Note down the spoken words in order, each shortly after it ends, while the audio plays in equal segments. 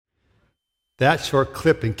that short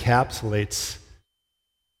clip encapsulates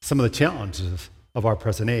some of the challenges of our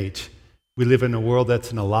present age. We live in a world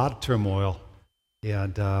that's in a lot of turmoil,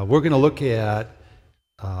 and we're going to look at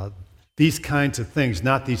these kinds of things,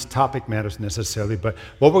 not these topic matters necessarily, but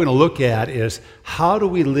what we're going to look at is how do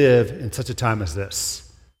we live in such a time as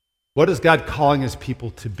this? What is God calling his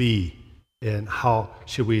people to be, and how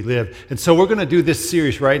should we live? And so we're going to do this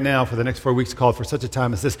series right now for the next 4 weeks called For Such a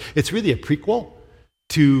Time as This. It's really a prequel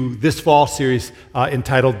to this fall series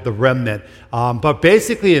entitled The Remnant. But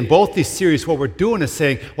basically in both these series, what we're doing is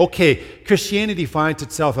saying, okay, Christianity finds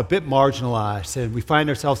itself a bit marginalized, and we find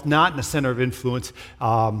ourselves not in the center of influence.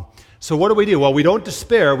 So what do? Well, we don't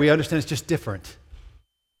despair. We understand it's just different.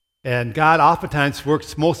 And God oftentimes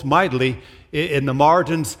works most mightily in the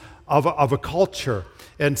margins of a culture.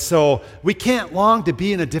 And so we can't long to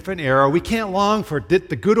be in a different era. We can't long for the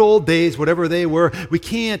good old days, whatever they were. We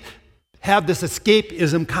can't have this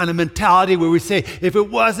escapism kind of mentality where we say, if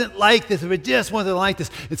it wasn't like this, if it just wasn't like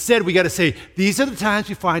this. Instead, we got to say, these are the times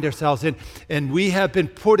we find ourselves in, and we have been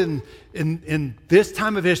put in this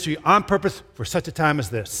time of history on purpose for such a time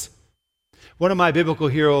as this. One of my biblical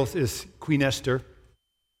heroes is Queen Esther.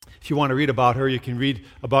 If you want to read about her, you can read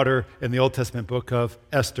about her in the Old Testament book of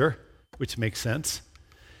Esther, which makes sense.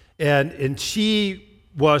 And she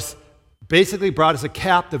was basically brought as a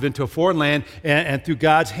captive into a foreign land, and through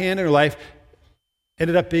God's hand in her life,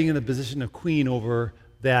 ended up being in the position of queen over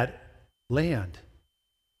that land.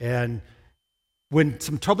 And when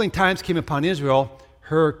some troubling times came upon Israel,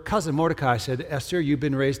 her cousin Mordecai said, Esther, you've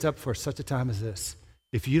been raised up for such a time as this.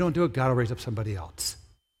 If you don't do it, God will raise up somebody else.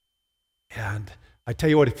 And I tell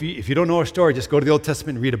you what, if you don't know her story, just go to the Old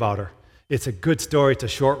Testament and read about her. It's a good story. It's a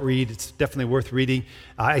short read. It's definitely worth reading.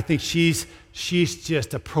 I think she's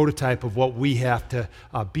just a prototype of what we have to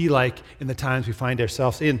be like in the times we find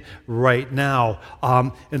ourselves in right now.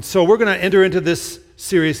 And so we're going to enter into this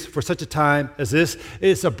series for such a time as this.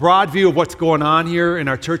 It's a broad view of what's going on here in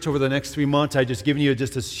our church over the next 3 months. I've just given you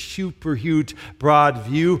just a super huge broad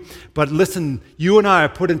view. But listen, you and I are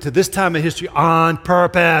put into this time of history on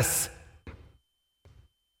purpose.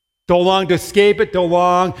 Don't long to escape it. Don't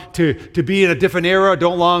long to be in a different era.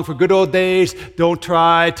 Don't long for good old days. Don't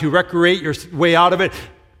try to recreate your way out of it.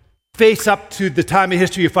 Face up to the time of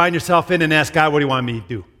history you find yourself in and ask God, what do you want me to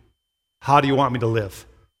do? How do you want me to live?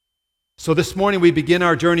 So this morning we begin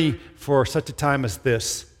our journey for such a time as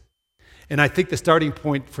this. And I think the starting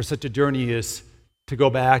point for such a journey is to go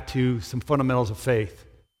back to some fundamentals of faith.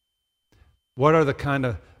 What are the kind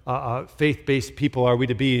of faith-based people are we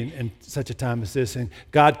to be in such a time as this? And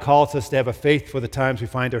God calls us to have a faith for the times we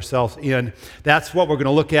find ourselves in. That's what we're going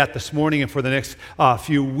to look at this morning and for the next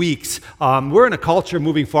few weeks. We're in a culture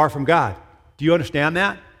moving far from God. Do you understand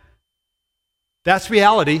that? That's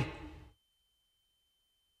reality.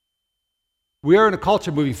 We are in a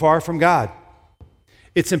culture moving far from God.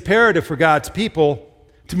 It's imperative for God's people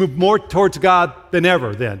to move more towards God than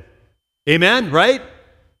ever then. Amen, right?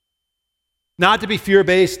 Not to be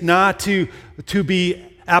fear-based, not to be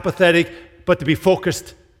apathetic, but to be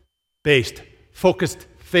focused-based, focused,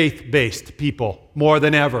 faith-based people more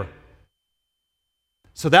than ever.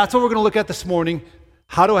 So that's what we're going to look at this morning.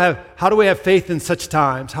 How do we have faith in such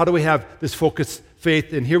times? How do we have this focused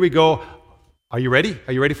faith? And here we go. Are you ready?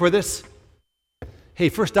 Are you ready for this? Hey,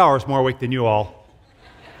 first hour is more awake than you all.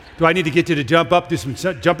 Do I need to get you to jump up, do some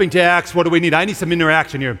jumping jacks? What do we need? I need some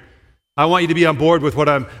interaction here. I want you to be on board with what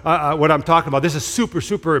I'm talking about. This is super,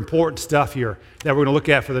 super important stuff here that we're going to look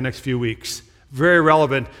at for the next few weeks. Very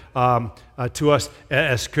relevant to us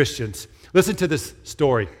as Christians. Listen to this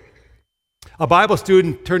story. A Bible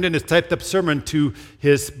student turned in his typed-up sermon to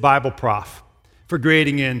his Bible prof for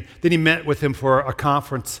grading in. Then he met with him for a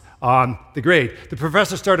conference on the grade. The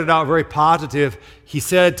professor started out very positive. He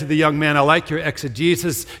said to the young man, I like your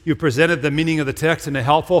exegesis. You presented the meaning of the text in a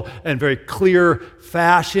helpful and very clear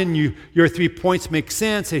fashion. Your 3 points make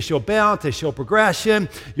sense. They show balance. They show progression.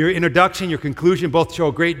 Your introduction, your conclusion both show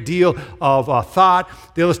a great deal of thought.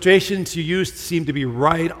 The illustrations you used seem to be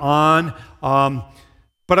right on.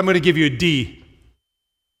 But I'm going to give you a D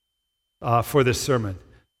for this sermon.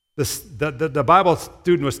 The Bible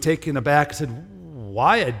student was taken aback and said,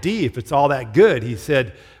 why a D if it's all that good? He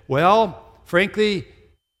said, well, frankly,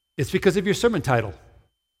 it's because of your sermon title.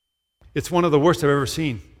 It's one of the worst I've ever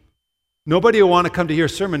seen. Nobody will want to come to hear a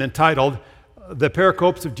sermon entitled, The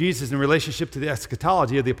Pericopes of Jesus in Relationship to the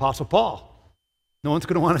Eschatology of the Apostle Paul. No one's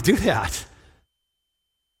going to want to do that.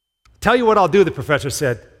 Tell you what I'll do, the professor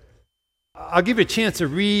said. I'll give you a chance to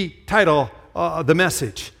retitle the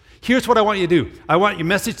message. Here's what I want you to do. I want your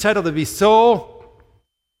message title to be so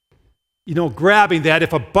grabbing that.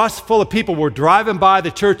 If a bus full of people were driving by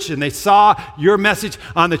the church and they saw your message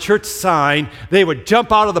on the church sign, they would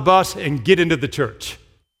jump out of the bus and get into the church.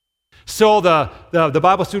 So the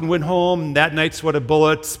Bible student went home that night, sweated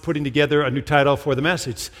bullets, putting together a new title for the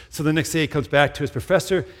message. So the next day he comes back to his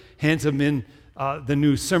professor, hands him in the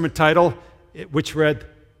new sermon title, which read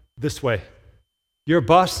this way: "Your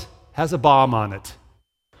bus has a bomb on it."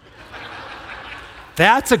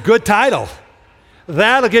 That's a good title.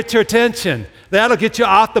 That'll get your attention. That'll get you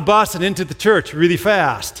off the bus and into the church really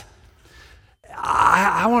fast.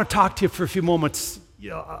 I want to talk to you for a few moments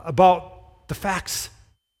about the facts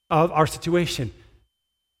of our situation.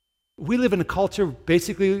 We live in a culture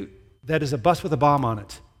basically that is a bus with a bomb on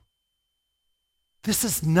it. This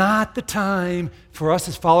is not the time for us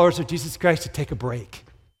as followers of Jesus Christ to take a break,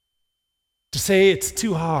 to say it's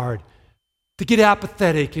too hard, to get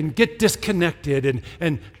apathetic and get disconnected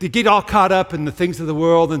and to get all caught up in the things of the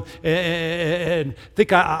world and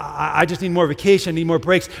think I just need more vacation, I need more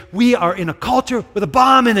breaks. We are in a culture with a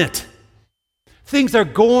bomb in it. Things are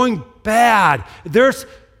going bad. There's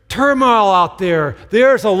turmoil out there.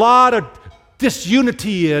 There's a lot of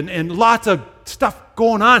disunity and lots of stuff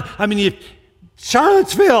going on. I mean,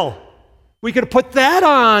 Charlottesville, we could have put that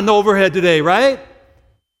on overhead today, right?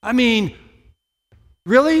 I mean,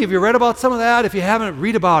 really? Have you read about some of that? If you haven't,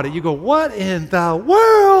 read about it. You go, what in the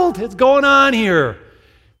world is going on here?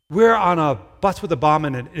 We're on a bus with a bomb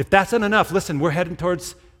in it. If that's not enough, listen, we're heading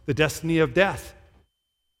towards the destiny of death.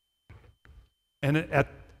 And at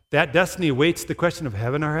that destiny awaits the question of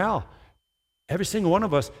heaven or hell. Every single one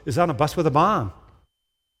of us is on a bus with a bomb.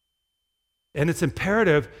 And it's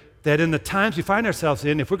imperative that in the times we find ourselves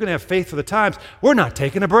in, if we're going to have faith for the times, we're not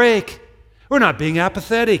taking a break. We're not being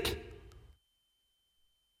apathetic.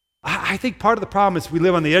 I think part of the problem is we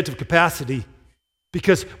live on the edge of capacity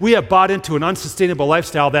because we have bought into an unsustainable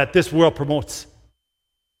lifestyle that this world promotes.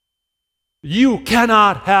 You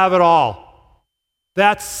cannot have it all.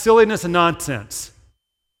 That's silliness and nonsense.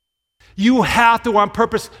 You have to, on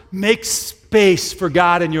purpose, make space for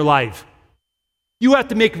God in your life. You have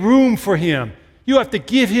to make room for Him. You have to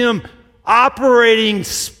give Him operating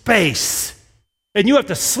space. And you have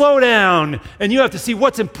to slow down, and you have to see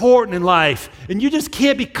what's important in life. And you just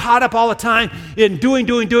can't be caught up all the time in doing,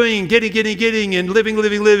 and getting, and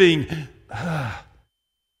living.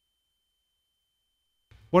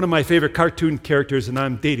 One of my favorite cartoon characters, and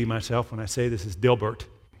I'm dating myself when I say this, is Dilbert.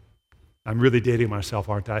 I'm really dating myself,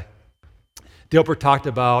 aren't I? Dilbert talked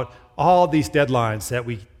about all these deadlines that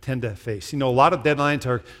we tend to face. A lot of deadlines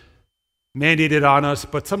are mandated on us,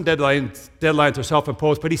 but some deadlines are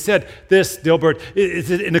self-imposed. But he said this, Dilbert,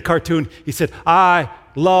 in a cartoon, he said, I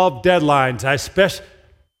love deadlines. I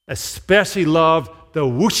especially love the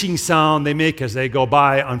whooshing sound they make as they go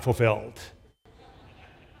by unfulfilled.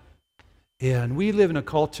 And we live in a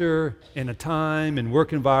culture, in a time, in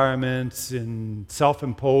work environments, in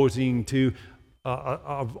self-imposing to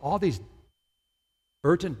of all these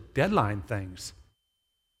urgent deadline things.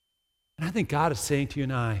 And I think God is saying to you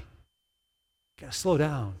and I, you gotta slow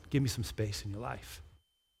down. Give me some space in your life.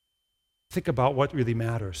 Think about what really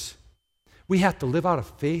matters. We have to live out a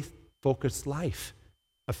faith-focused life,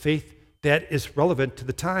 a faith that is relevant to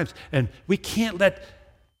the times. And we can't let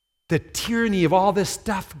the tyranny of all this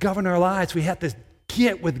stuff govern our lives. We have to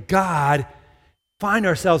get with God, find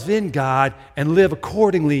ourselves in God, and live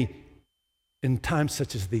accordingly in times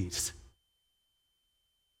such as these.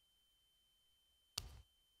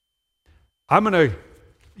 I'm going to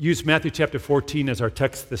use Matthew chapter 14 as our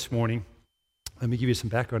text this morning. Let me give you some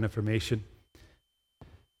background information.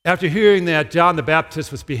 After hearing that John the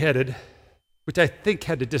Baptist was beheaded, which I think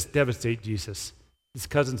had to just devastate Jesus, his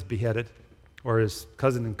cousin's beheaded, or his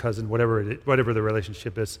cousin and cousin, whatever the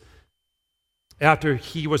relationship is. After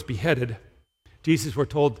he was beheaded, Jesus, we're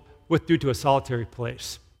told, withdrew to a solitary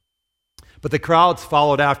place. But the crowds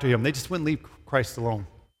followed after him. They just wouldn't leave Christ alone.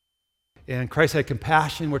 And Christ had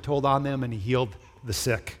compassion, we're told, on them, and he healed the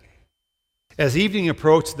sick. As evening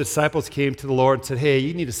approached, the disciples came to the Lord and said, hey,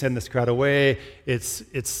 you need to send this crowd away. It's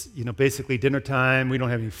basically dinner time. We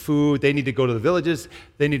don't have any food. They need to go to the villages.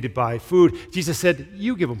 They need to buy food. Jesus said,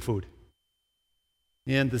 you give them food.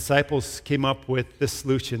 And the disciples came up with this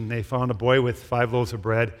solution. They found a boy with 5 loaves of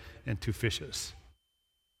bread and 2 fishes.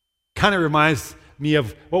 Kind of reminds me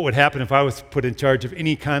of what would happen if I was put in charge of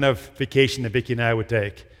any kind of vacation that Vicki and I would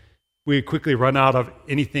take. We'd quickly run out of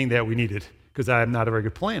anything that we needed because I'm not a very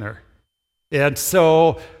good planner. And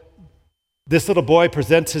so this little boy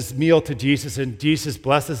presents his meal to Jesus, and Jesus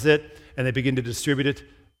blesses it, and they begin to distribute it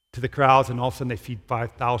to the crowds, and all of a sudden they feed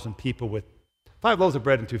 5,000 people with 5 loaves of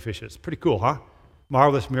bread and 2 fishes. Pretty cool, huh?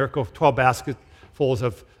 Marvelous miracle. 12 basketfuls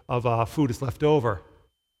of of food is left over.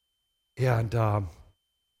 And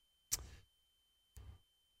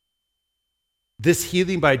this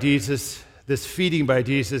healing by Jesus, this feeding by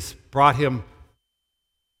Jesus brought him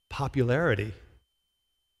popularity.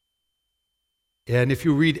 And if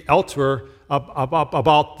you read elsewhere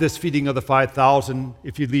about this feeding of the 5,000,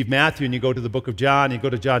 if you leave Matthew and you go to the book of John, you go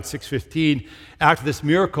to John 6:15, after this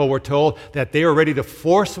miracle, we're told that they are ready to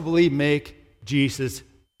forcibly make Jesus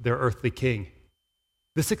their earthly king.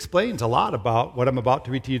 This explains a lot about what I'm about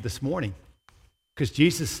to read to you this morning. Because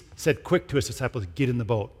Jesus said quick to his disciples, get in the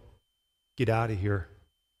boat. Get out of here.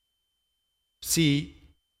 See,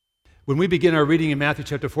 when we begin our reading in Matthew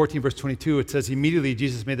chapter 14, verse 22, it says immediately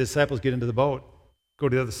Jesus made the disciples get into the boat, go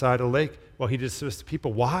to the other side of the lake. Well, he dismissed the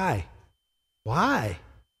people. Why? Why?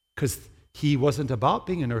 Because he wasn't about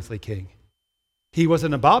being an earthly king. He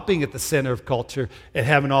wasn't about being at the center of culture and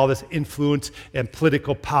having all this influence and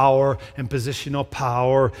political power and positional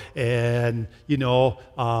power and,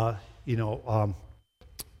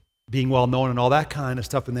 being well known and all that kind of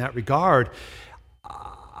stuff in that regard.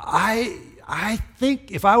 I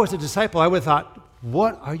think if I was a disciple, I would have thought,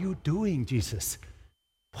 what are you doing, Jesus?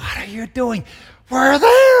 What are you doing? We're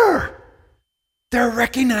there. They're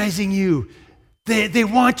recognizing you. They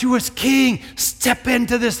want you as king. Step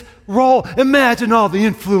into this role. Imagine all the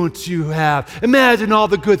influence you have. Imagine all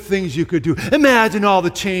the good things you could do. Imagine all the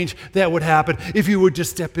change that would happen if you would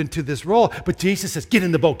just step into this role. But Jesus says, get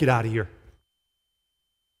in the boat, get out of here.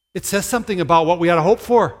 It says something about what we ought to hope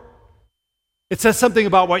for. It says something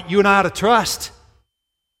about what you and I ought to trust.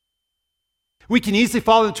 We can easily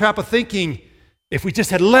fall in the trap of thinking, if we just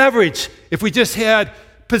had leverage, if we just had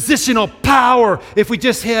positional power, if we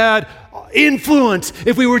just had influence,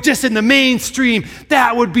 if we were just in the mainstream,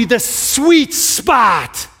 that would be the sweet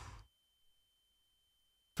spot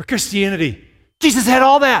for Christianity. Jesus had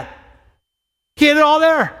all that. He had it all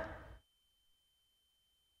there.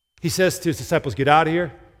 He says to his disciples, get out of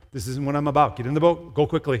here. This isn't what I'm about. Get in the boat. Go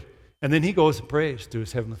quickly. And then he goes and prays to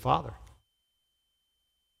his heavenly Father.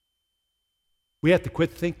 We have to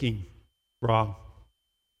quit thinking wrong.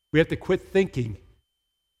 We have to quit thinking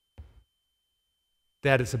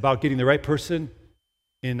that it's about getting the right person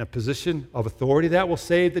in a position of authority that will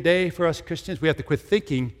save the day for us Christians. We have to quit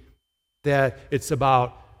thinking that it's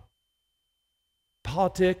about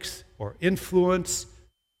politics or influence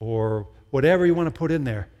or whatever you want to put in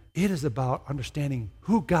there. It is about understanding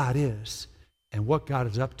who God is and what God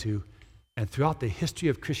is up to. And throughout the history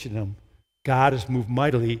of Christendom, God has moved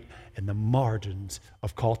mightily in the margins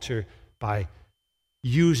of culture by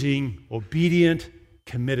using obedient,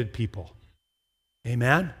 committed people.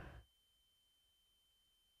 Amen?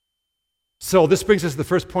 So this brings us to the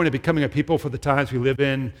first point of becoming a people for the times we live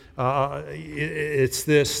in. It's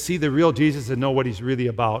this: see the real Jesus and know what he's really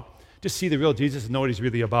about. Just see the real Jesus and know what he's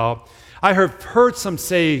really about. I have heard some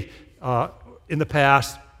say in the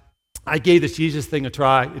past, I gave this Jesus thing a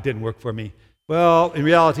try. It didn't work for me. Well, in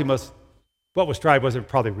reality, what was tried wasn't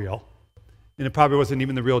probably real. And it probably wasn't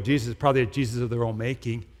even the real Jesus. It's probably a Jesus of their own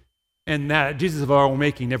making. And that Jesus of our own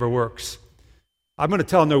making never works. I'm going to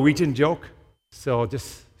tell a Norwegian joke. So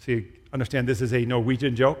just so you understand, this is a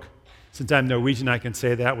Norwegian joke. Since I'm Norwegian, I can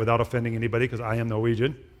say that without offending anybody because I am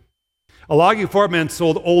Norwegian. A logging foreman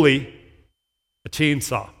sold Ole a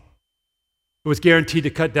chainsaw. It was guaranteed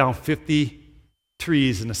to cut down 50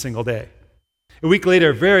 trees in a single day. A week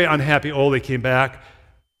later, a very unhappy Ole came back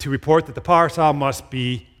to report that the power saw must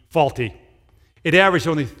be faulty. It averaged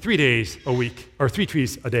only 3 days a week, or 3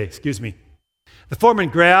 trees a day, The foreman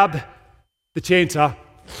grabbed the chainsaw,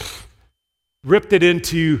 ripped it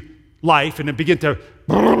into life, and it began to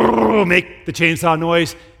make the chainsaw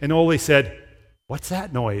noise. And Ole said, "What's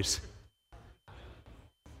that noise?"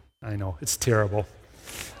 I know, it's terrible.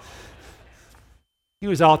 He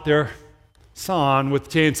was out there sawing with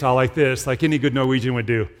the chainsaw like this, like any good Norwegian would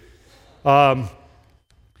do.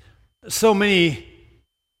 So many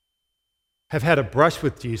have had a brush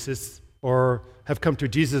with Jesus or have come to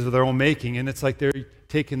Jesus of their own making, and it's like they're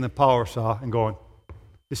taking the power saw and going,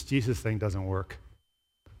 this Jesus thing doesn't work.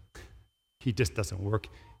 He just doesn't work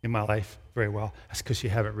in my life very well. That's because you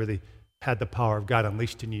haven't really had the power of God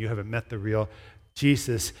unleashed in you. You haven't met the real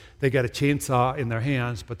Jesus. They got a chainsaw in their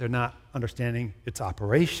hands, but they're not understanding its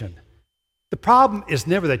operation. The problem is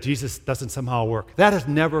never that Jesus doesn't somehow work. That is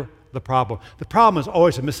never the problem. The problem is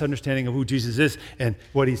always a misunderstanding of who Jesus is and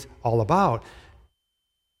what he's all about.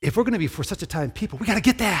 If we're going to be for such a time people, we got to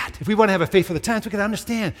get that. If we want to have a faith for the times, we got to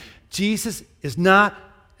understand Jesus is not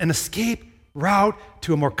an escape route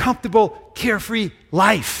to a more comfortable, carefree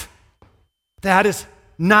life. That is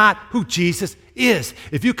not who Jesus is.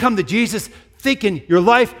 If you come to Jesus thinking your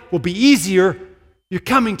life will be easier, You're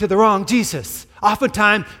coming to the wrong Jesus.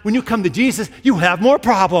 Oftentimes, when you come to Jesus, you have more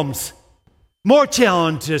problems, more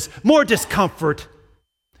challenges, more discomfort,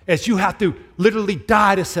 as you have to literally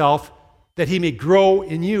die to self that he may grow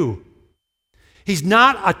in you. He's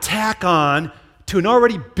not a tack on to an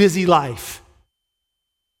already busy life.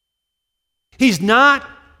 He's not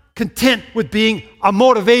content with being a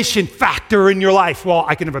motivation factor in your life. Well,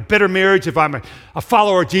 I can have a better marriage if I'm a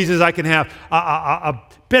follower of Jesus. I can have a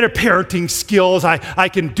better parenting skills. I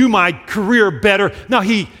can do my career better. Now,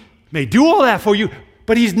 he may do all that for you,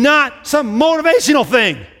 but he's not some motivational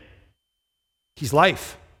thing. He's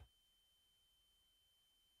life.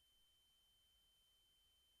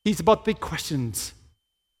 He's about big questions.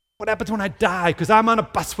 What happens when I die because I'm on a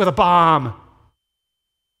bus with a bomb?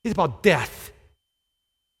 He's about death.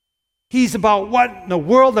 He's about what in the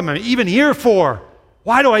world am I even here for?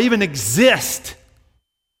 Why do I even exist?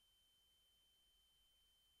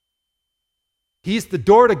 He's the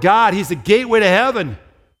door to God. He's the gateway to heaven.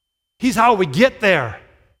 He's how we get there.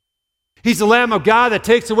 He's the Lamb of God that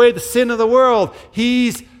takes away the sin of the world.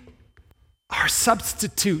 He's our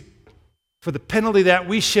substitute for the penalty that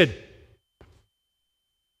we should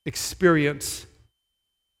experience.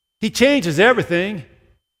 He changes everything.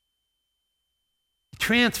 He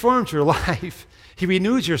transforms your life. He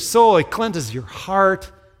renews your soul. He cleanses your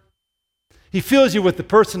heart. He fills you with the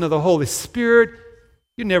person of the Holy Spirit.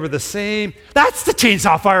 You're never the same. That's the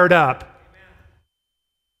chainsaw fired up.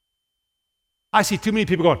 I see too many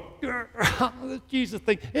people going, this Jesus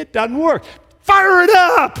thing, it doesn't work. Fire it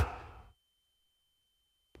up.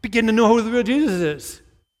 Begin to know who the real Jesus is.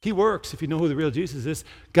 He works if you know who the real Jesus is.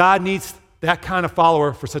 God needs that kind of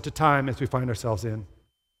follower for such a time as we find ourselves in.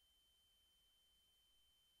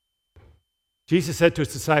 Jesus said to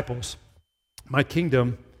his disciples, my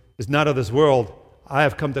kingdom is not of this world. I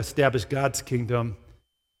have come to establish God's kingdom.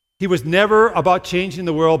 He was never about changing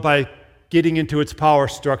the world by getting into its power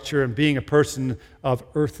structure and being a person of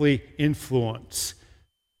earthly influence.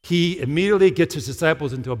 He immediately gets his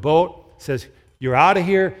disciples into a boat, says, you're out of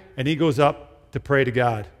here, and he goes up to pray to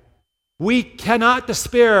God. We cannot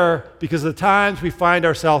despair because of the times we find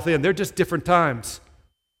ourselves in. They're just different times.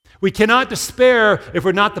 We cannot despair if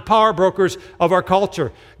we're not the power brokers of our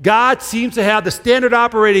culture. God seems to have the standard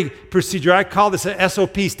operating procedure. I call this a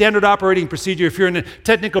SOP, standard operating procedure. If you're a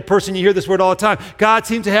technical person, you hear this word all the time. God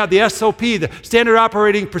seems to have the SOP, the standard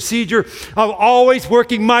operating procedure of always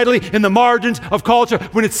working mightily in the margins of culture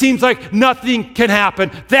when it seems like nothing can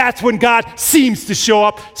happen. That's when God seems to show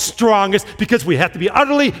up strongest because we have to be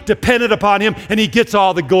utterly dependent upon him and he gets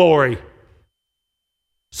all the glory.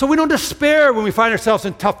 So we don't despair when we find ourselves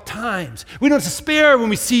in tough times. We don't despair when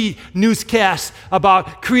we see newscasts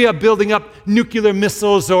about Korea building up nuclear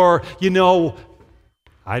missiles or,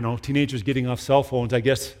 teenagers getting off cell phones. I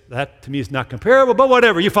guess that to me is not comparable, but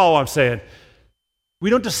whatever. You follow what I'm saying. We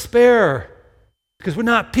don't despair because we're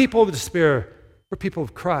not people of despair. We're people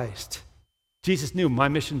of Christ. Jesus knew my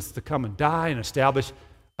mission is to come and die and establish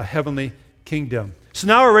a heavenly kingdom. So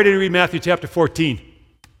now we're ready to read Matthew chapter 14.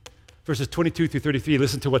 Verses 22 through 33,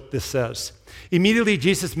 listen to what this says. Immediately,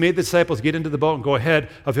 Jesus made the disciples get into the boat and go ahead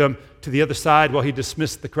of him to the other side while he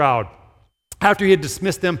dismissed the crowd. After he had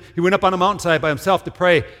dismissed them, he went up on a mountainside by himself to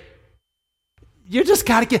pray. You just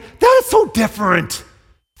got to get, that is so different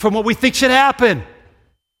from what we think should happen.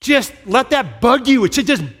 Just let that bug you. It should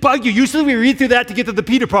just bug you. Usually we read through that to get to the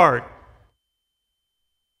Peter part.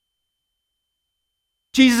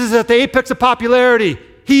 Jesus is at the apex of popularity.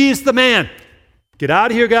 He is the man. Get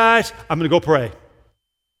out of here, guys. I'm going to go pray.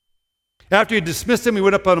 After he dismissed him, he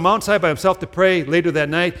went up on a mountainside by himself to pray. Later that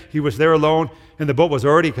night, he was there alone, and the boat was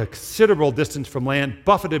already a considerable distance from land,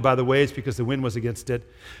 buffeted by the waves because the wind was against it.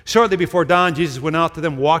 Shortly before dawn, Jesus went out to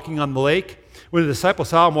them walking on the lake. When the disciples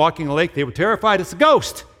saw him walking on the lake, they were terrified. It's a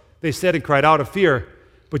ghost, they said, and cried out of fear.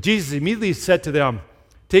 But Jesus immediately said to them,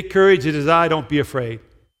 take courage, it is I, don't be afraid.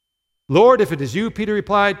 Lord, if it is you, Peter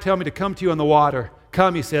replied, tell me to come to you on the water.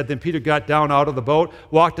 Come, he said. Then Peter got down out of the boat,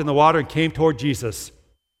 walked in the water, and came toward Jesus.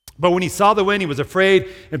 But when he saw the wind, he was afraid,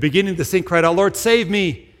 and beginning to sink, cried out, Lord, save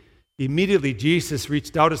me. Immediately Jesus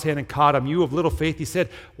reached out his hand and caught him. You of little faith, he said,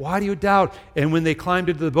 why do you doubt? And when they climbed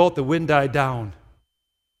into the boat, the wind died down.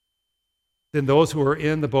 Then those who were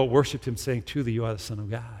in the boat worshiped him, saying, truly, you are the Son of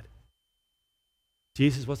God.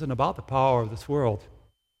 Jesus wasn't about the power of this world.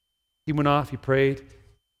 He went off, he prayed.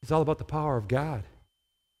 It's all about the power of God.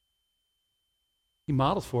 He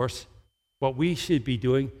models for us what we should be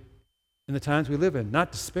doing in the times we live in.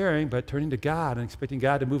 Not despairing, but turning to God and expecting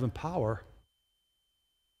God to move in power.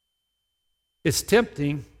 It's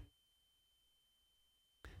tempting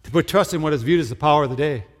to put trust in what is viewed as the power of the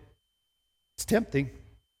day. It's tempting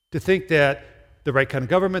to think that the right kind of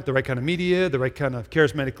government, the right kind of media, the right kind of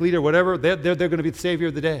charismatic leader, whatever. They're going to be the savior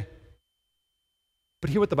of the day. But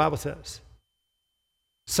hear what the Bible says.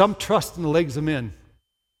 Some trust in the legs of men.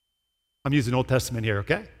 I'm using Old Testament here,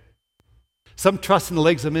 okay? Some trust in the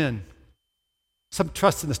legs of men. Some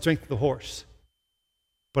trust in the strength of the horse.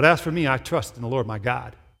 But as for me, I trust in the Lord my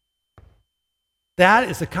God. That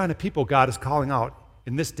is the kind of people God is calling out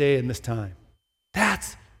in this day and this time.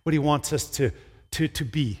 That's what he wants us to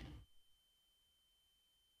be.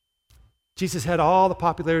 Jesus had all the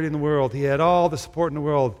popularity in the world. He had all the support in the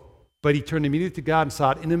world. But he turned immediately to God and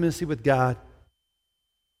sought intimacy with God.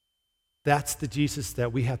 That's the Jesus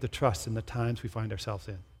that we have to trust in the times we find ourselves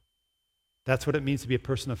in. That's what it means to be a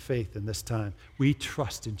person of faith in this time. We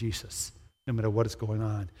trust in Jesus, no matter what is going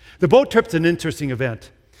on. The boat trip's an interesting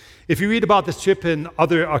event. If you read about this trip in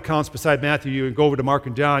other accounts beside Matthew, you go over to Mark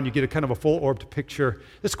and John, you get a kind of a full-orbed picture.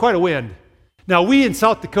 It's quite a wind. Now, we in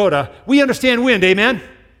South Dakota, we understand wind, amen?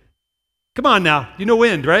 Come on now, you know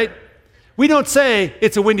wind, right? We don't say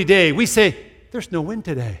it's a windy day. We say, there's no wind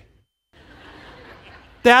today.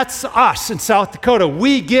 That's us in South Dakota.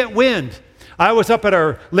 We get wind. I was up at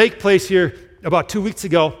our lake place here about 2 weeks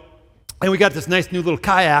ago, and we got this nice new little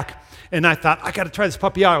kayak, and I thought, I got to try this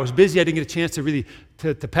puppy out. I was busy. I didn't get a chance to really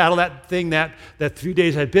to paddle that thing that 3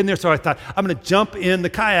 days I'd been there, so I thought, I'm going to jump in the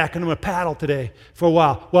kayak, and I'm going to paddle today for a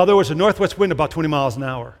while. Well, there was a northwest wind about 20 miles an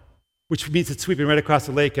hour, which means it's sweeping right across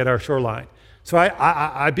the lake at our shoreline. So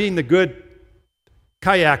I being the good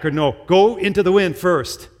kayaker, no, go into the wind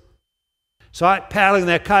first. So I paddling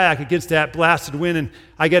that kayak against that blasted wind, and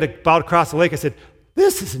I get about across the lake. I said,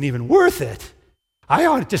 this isn't even worth it.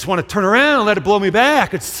 I just want to turn around and let it blow me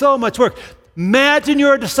back. It's so much work. Imagine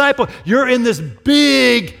you're a disciple. You're in this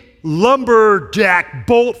big lumberjack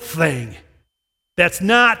boat thing that's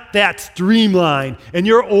not that streamlined, and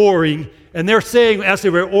you're oaring, and they're saying as they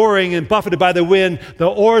were oaring and buffeted by the wind, the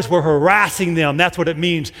oars were harassing them. That's what it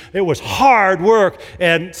means. It was hard work,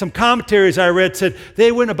 and some commentaries I read said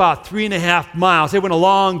they went about 3.5 miles. They went a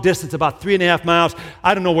long distance, about 3.5 miles.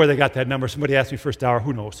 I don't know where they got that number. Somebody asked me first hour.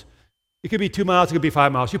 Who knows? It could be 2 miles. It could be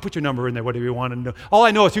 5 miles. You put your number in there, whatever you want to know. All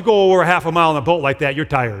I know is you go over half a mile on a boat like that, you're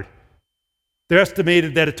tired. They're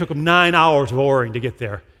estimated that it took them 9 hours of oaring to get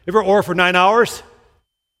there. Ever oar for 9 hours?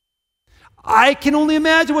 I can only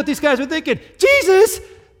imagine what these guys were thinking. Jesus,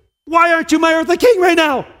 why aren't you my earthly king right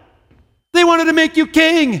now? They wanted to make you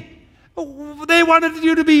king. They wanted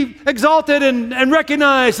you to be exalted and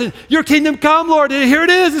recognized. And your kingdom come, Lord. And here it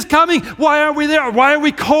is. It's coming. Why aren't we there? Why are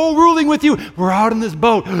we co-ruling with you? We're out in this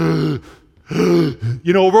boat.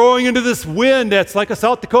 Rowing into this wind that's like a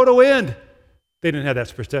South Dakota wind. They didn't have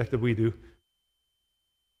that perspective we do.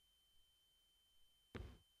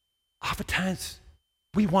 Oftentimes,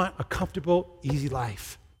 we want a comfortable, easy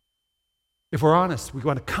life. If we're honest, we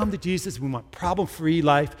want to come to Jesus. We want problem-free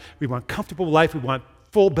life. We want comfortable life. We want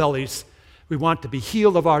full bellies. We want to be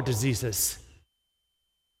healed of our diseases.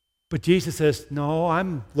 But Jesus says, no,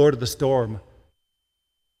 I'm Lord of the storm.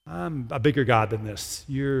 I'm a bigger God than this.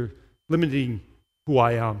 You're limiting who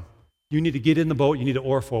I am. You need to get in the boat. You need to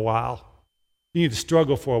oar for a while. You need to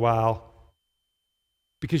struggle for a while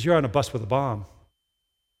because you're on a bus with a bomb.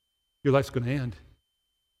 Your life's going to end.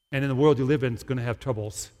 And in the world you live in, it's going to have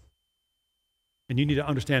troubles. And you need to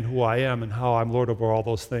understand who I am and how I'm Lord over all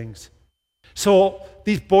those things. So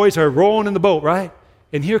these boys are rowing in the boat, right?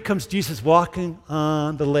 And here comes Jesus walking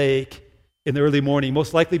on the lake in the early morning,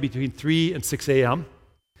 most likely between 3 and 6 a.m.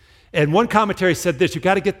 And one commentary said this, you've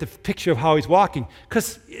got to get the picture of how he's walking,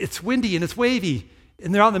 because it's windy and it's wavy,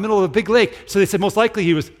 and they're out in the middle of a big lake. So they said most likely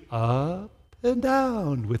he was up and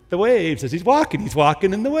down with the waves as he's walking. He's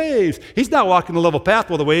walking in the waves. He's not walking the level path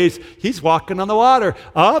with the waves. He's walking on the water.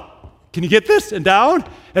 Up, can you get this? And down.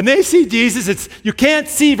 And they see Jesus. You can't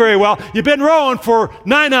see very well. You've been rowing for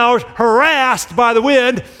 9 hours, harassed by the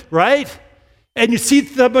wind, right? And you see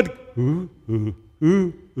somebody, ooh, ooh,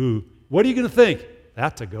 ooh, ooh. What are you going to think?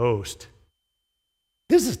 That's a ghost.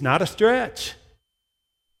 This is not a stretch.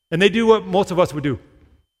 And they do what most of us would do.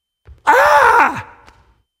 Ah!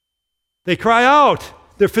 They cry out.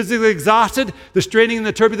 They're physically exhausted. They're straining in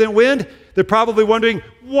the turbulent wind. They're probably wondering,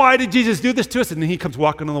 why did Jesus do this to us? And then he comes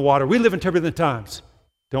walking on the water. We live in turbulent times,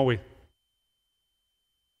 don't we?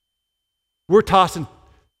 We're tossing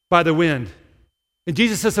by the wind. And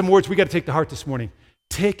Jesus says some words we got to take to heart this morning.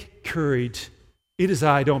 Take courage. It is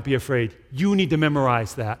I, don't be afraid. You need to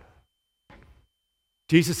memorize that.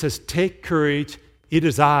 Jesus says, take courage. It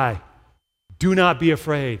is I. Do not be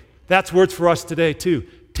afraid. That's words for us today too.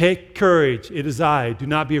 Take courage. It is I. Do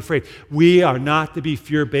not be afraid. We are not to be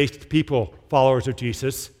fear-based people, followers of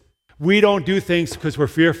Jesus. We don't do things because we're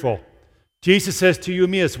fearful. Jesus says to you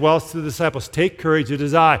and me as well as to the disciples, take courage, it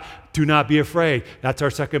is I. Do not be afraid. That's our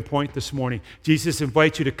second point this morning. Jesus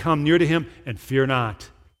invites you to come near to him and fear not.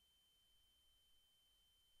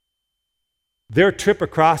 Their trip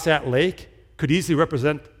across that lake could easily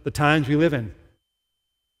represent the times we live in.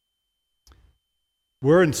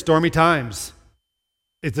 We're in stormy times.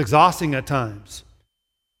 It's exhausting at times.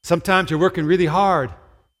 Sometimes you're working really hard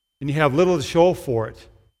and you have little to show for it.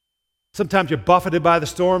 Sometimes you're buffeted by the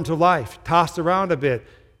storms of life, tossed around a bit.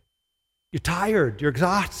 You're tired, you're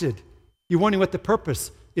exhausted. You're wondering what the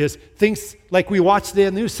purpose is. Things like we watch today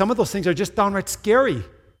in the news, some of those things are just downright scary.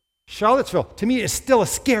 Charlottesville, to me, is still a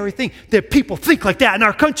scary thing that people think like that in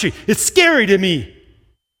our country. It's scary to me.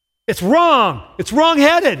 It's wrong. It's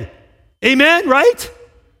wrong-headed. Amen, right?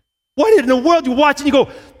 What in the world you watch and you go,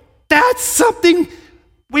 that's something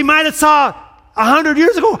we might have saw 100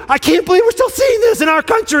 years ago. I can't believe we're still seeing this in our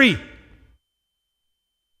country.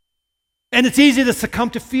 And it's easy to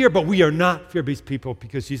succumb to fear, but we are not fear-based people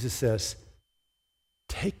because Jesus says,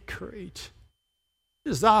 take courage.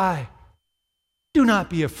 It is I. Do not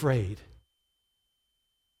be afraid.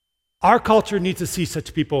 Our culture needs to see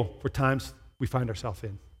such people for times we find ourselves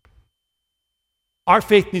in. Our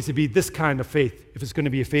faith needs to be this kind of faith if it's going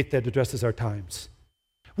to be a faith that addresses our times.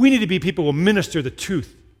 We need to be people who will minister the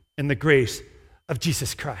truth and the grace of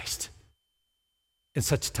Jesus Christ in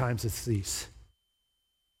such times as these.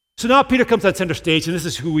 So now Peter comes on center stage, and this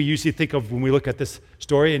is who we usually think of when we look at this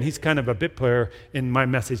story, and he's kind of a bit player in my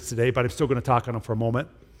message today, but I'm still going to talk on him for a moment.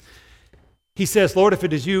 He says, Lord, if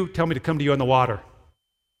it is you, tell me to come to you on the water.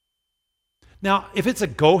 Now, if it's a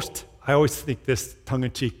ghost, I always think this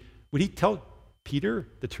tongue-in-cheek, would he tell Peter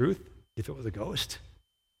the truth if it was a ghost?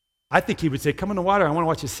 I think he would say, come in the water, I want to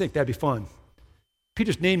watch you sink, that'd be fun.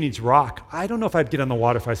 Peter's name means rock. I don't know if I'd get on the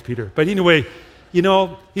water if I was Peter, but anyway,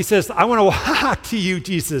 he says, I want to walk to you,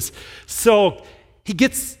 Jesus. So he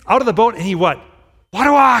gets out of the boat and he what?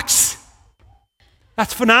 Water walks.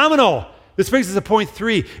 That's phenomenal. This brings us to point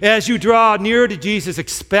 3. As you draw near to Jesus,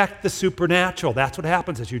 expect the supernatural. That's what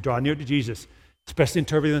happens as you draw near to Jesus, especially in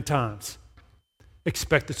turbulent times.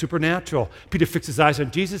 Expect the supernatural. Peter fixed his eyes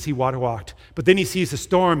on Jesus, he water walked. But then he sees the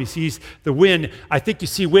storm, he sees the wind. I think you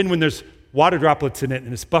see wind when there's water droplets in it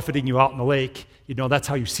and it's buffeting you out in the lake. That's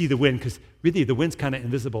how you see the wind, because really the wind's kind of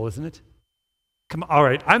invisible, isn't it? Come on, all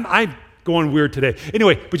right, I'm going weird today.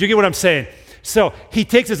 Anyway, but you get what I'm saying. So he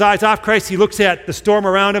takes his eyes off Christ, he looks at the storm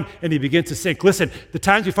around him, and he begins to sink. Listen, the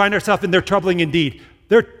times we find ourselves in, they're troubling indeed.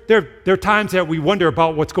 There are times that we wonder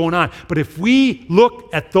about what's going on. But if we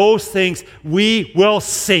look at those things, we will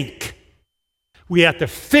sink. We have to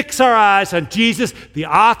fix our eyes on Jesus, the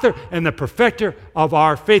author and the perfecter of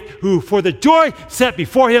our faith, who for the joy set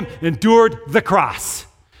before him endured the cross.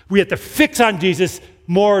 We have to fix on Jesus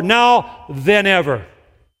more now than ever.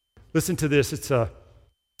 Listen to this. It's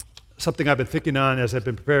something I've been thinking on as I've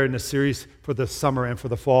been preparing this series for the summer and for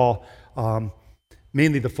the fall,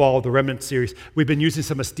 mainly the fall of the Remnant series. We've been using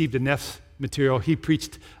some of Steve DeNeff's material. He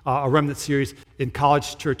preached a Remnant series in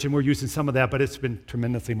College Church, and we're using some of that, but it's been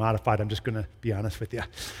tremendously modified. I'm just going to be honest with you.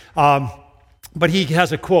 But he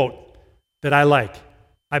has a quote that I like.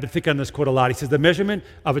 I've been thinking on this quote a lot. He says, the measurement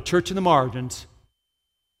of a church in the margins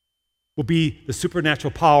will be the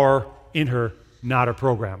supernatural power in her, not her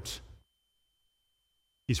programs.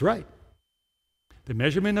 He's right. The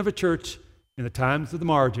measurement of a church in the times of the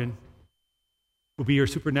margin will be your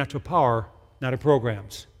supernatural power, not her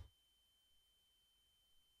programs.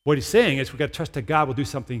 What he's saying is we've got to trust that God will do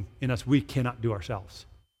something in us we cannot do ourselves.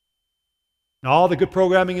 And all the good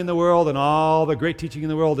programming in the world and all the great teaching in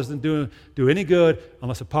the world doesn't do any good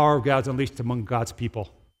unless the power of God's unleashed among God's people.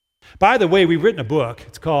 By the way, we've written a book.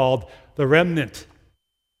 It's called The Remnant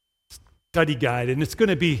Study Guide, and it's going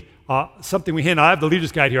to be something we hand. I have the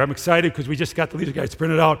Leader's Guide here. I'm excited because we just got the Leader's Guide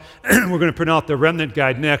printed out. We're going to print out the Remnant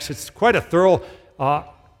Guide next. It's quite a thorough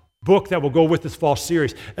book that will go with this fall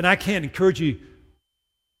series, and I can't encourage you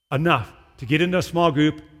enough to get into a small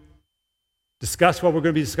group, discuss what we're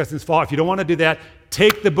going to be discussing this fall. If you don't want to do that,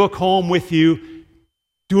 take the book home with you,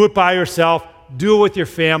 do it by yourself, do it with your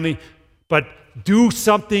family, but do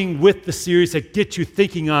something with the series that gets you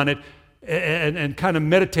thinking on it and kind of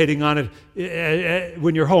meditating on it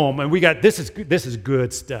when you're home. And this is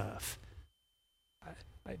good stuff.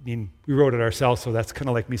 I mean, we wrote it ourselves, so that's kind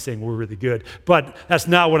of like me saying we're really good, but that's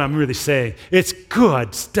not what I'm really saying. It's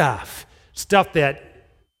good stuff that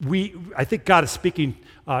I think God is speaking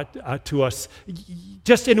to us.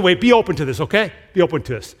 Just anyway, be open to this, okay? Be open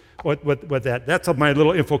to this. With that. That's my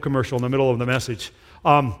little info commercial in the middle of the message.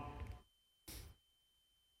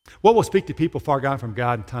 What will speak to people far gone from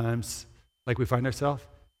God in times like we find ourselves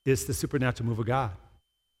is the supernatural move of God.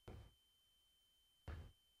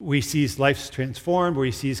 we see his life's transformed, where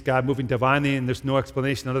he sees God moving divinely, and there's no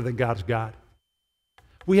explanation other than God's God.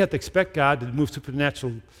 We have to expect God to move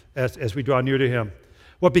supernatural as we draw near to him.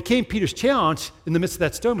 What became Peter's challenge in the midst of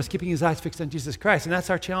that storm was keeping his eyes fixed on Jesus Christ. And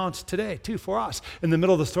that's our challenge today, too, for us, in the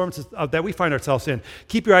middle of the storms that we find ourselves in.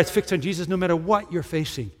 Keep your eyes fixed on Jesus no matter what you're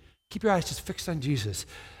facing. Keep your eyes just fixed on Jesus.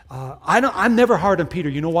 I'm never hard on Peter.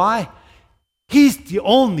 You know why? He's the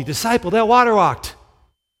only disciple that water walked.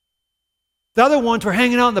 The other ones were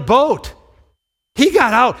hanging out in the boat. He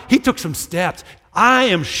got out. He took some steps. I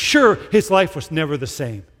am sure his life was never the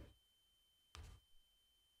same.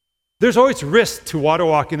 There's always risk to water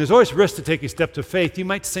walking. There's always risk to taking steps of faith. You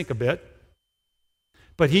might sink a bit.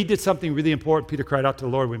 But he did something really important. Peter cried out to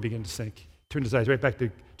the Lord when he began to sink. He turned his eyes right back to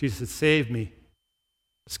Jesus and said, "Save me."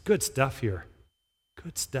 It's good stuff here.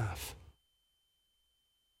 Good stuff.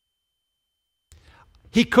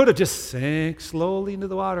 He could have just sank slowly into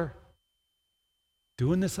the water,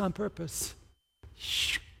 doing this on purpose.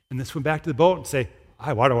 And then swim back to the boat and say,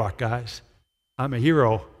 "I water walk, guys. I'm a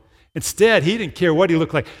hero." Instead, he didn't care what he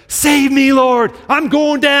looked like. "Save me, Lord. I'm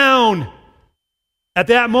going down." At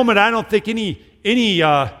that moment, I don't think any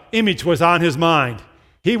image was on his mind.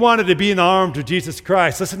 He wanted to be in the arms of Jesus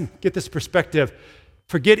Christ. Listen, get this perspective.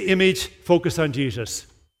 Forget image, focus on Jesus.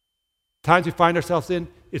 Times we find ourselves in,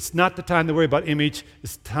 it's not the time to worry about image.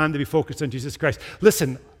 It's time to be focused on Jesus Christ.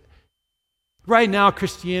 Listen, right now,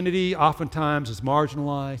 Christianity oftentimes is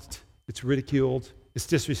marginalized. It's ridiculed. It's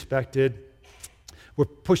disrespected. We're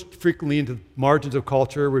pushed frequently into margins of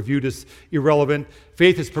culture. We're viewed as irrelevant.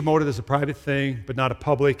 Faith is promoted as a private thing, but not a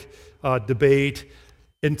public debate.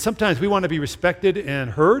 And sometimes we want to be respected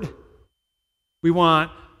and heard. We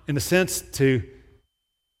want, in a sense, to,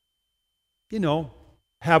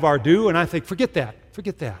 have our due. And I think, forget that.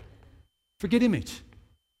 Forget image.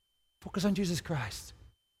 Focus on Jesus Christ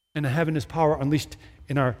and having his power unleashed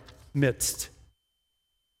in our midst.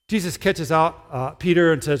 Jesus catches out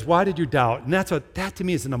Peter and says, "Why did you doubt?" And that to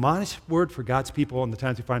me is an admonish word for God's people in the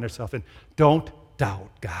times we find ourselves in. Don't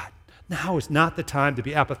doubt God. Now is not the time to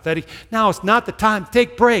be apathetic. Now is not the time to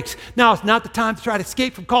take breaks. Now is not the time to try to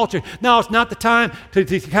escape from culture. Now is not the time to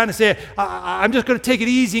kind of say, "I'm just going to take it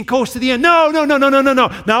easy and coast to the end." No.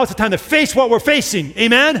 Now is the time to face what we're facing.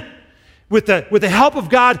 Amen? With the help of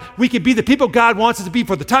God, we can be the people God wants us to be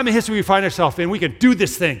for the time of history we find ourselves in. We can do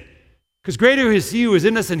this thing. Because greater is he who is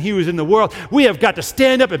in us than he who is in the world. We have got to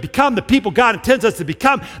stand up and become the people God intends us to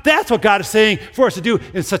become. That's what God is saying for us to do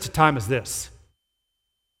in such a time as this.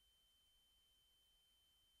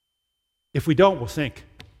 If we don't, we'll sink.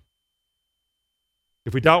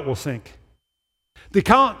 If we doubt, we'll sink. The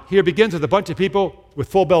account here begins with a bunch of people with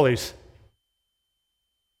full bellies,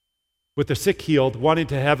 with their sick healed, wanting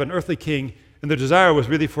to have an earthly king, and their desire was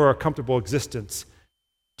really for a comfortable existence.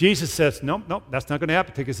 Jesus says, nope, that's not going to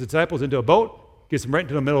happen. Take his disciples into a boat, gets them right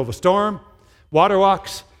into the middle of a storm, water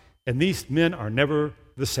walks, and these men are never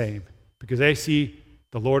the same because they see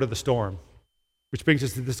the Lord of the storm. Which brings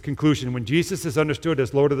us to this conclusion. When Jesus is understood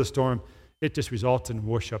as Lord of the storm, it just results in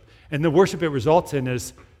worship. And the worship it results in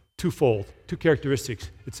is twofold, two characteristics.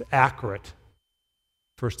 It's accurate.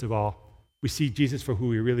 First of all, we see Jesus for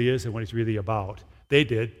who he really is and what he's really about. They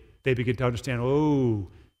did. They begin to understand, oh,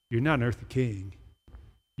 you're not an earthly king.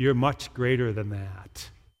 You're much greater than that.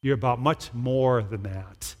 You're about much more than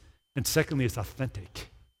that. And secondly, it's authentic.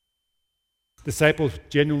 Disciples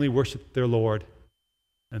genuinely worshiped their Lord,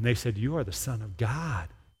 and they said, "You are the Son of God."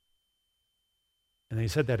 And they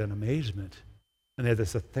said that in amazement. And they had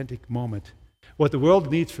this authentic moment. What the world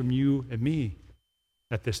needs from you and me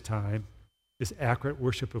at this time is accurate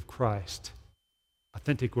worship of Christ,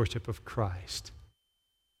 authentic worship of Christ.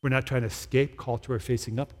 We're not trying to escape culture or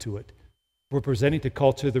facing up to it. We're presenting to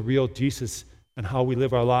culture the real Jesus and how we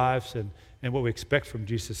live our lives and what we expect from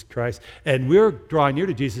Jesus Christ. And we're drawing near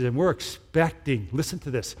to Jesus and we're expecting, listen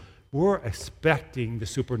to this, we're expecting the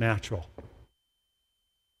supernatural.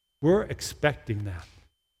 We're expecting that.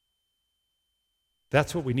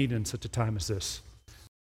 That's what we need in such a time as this.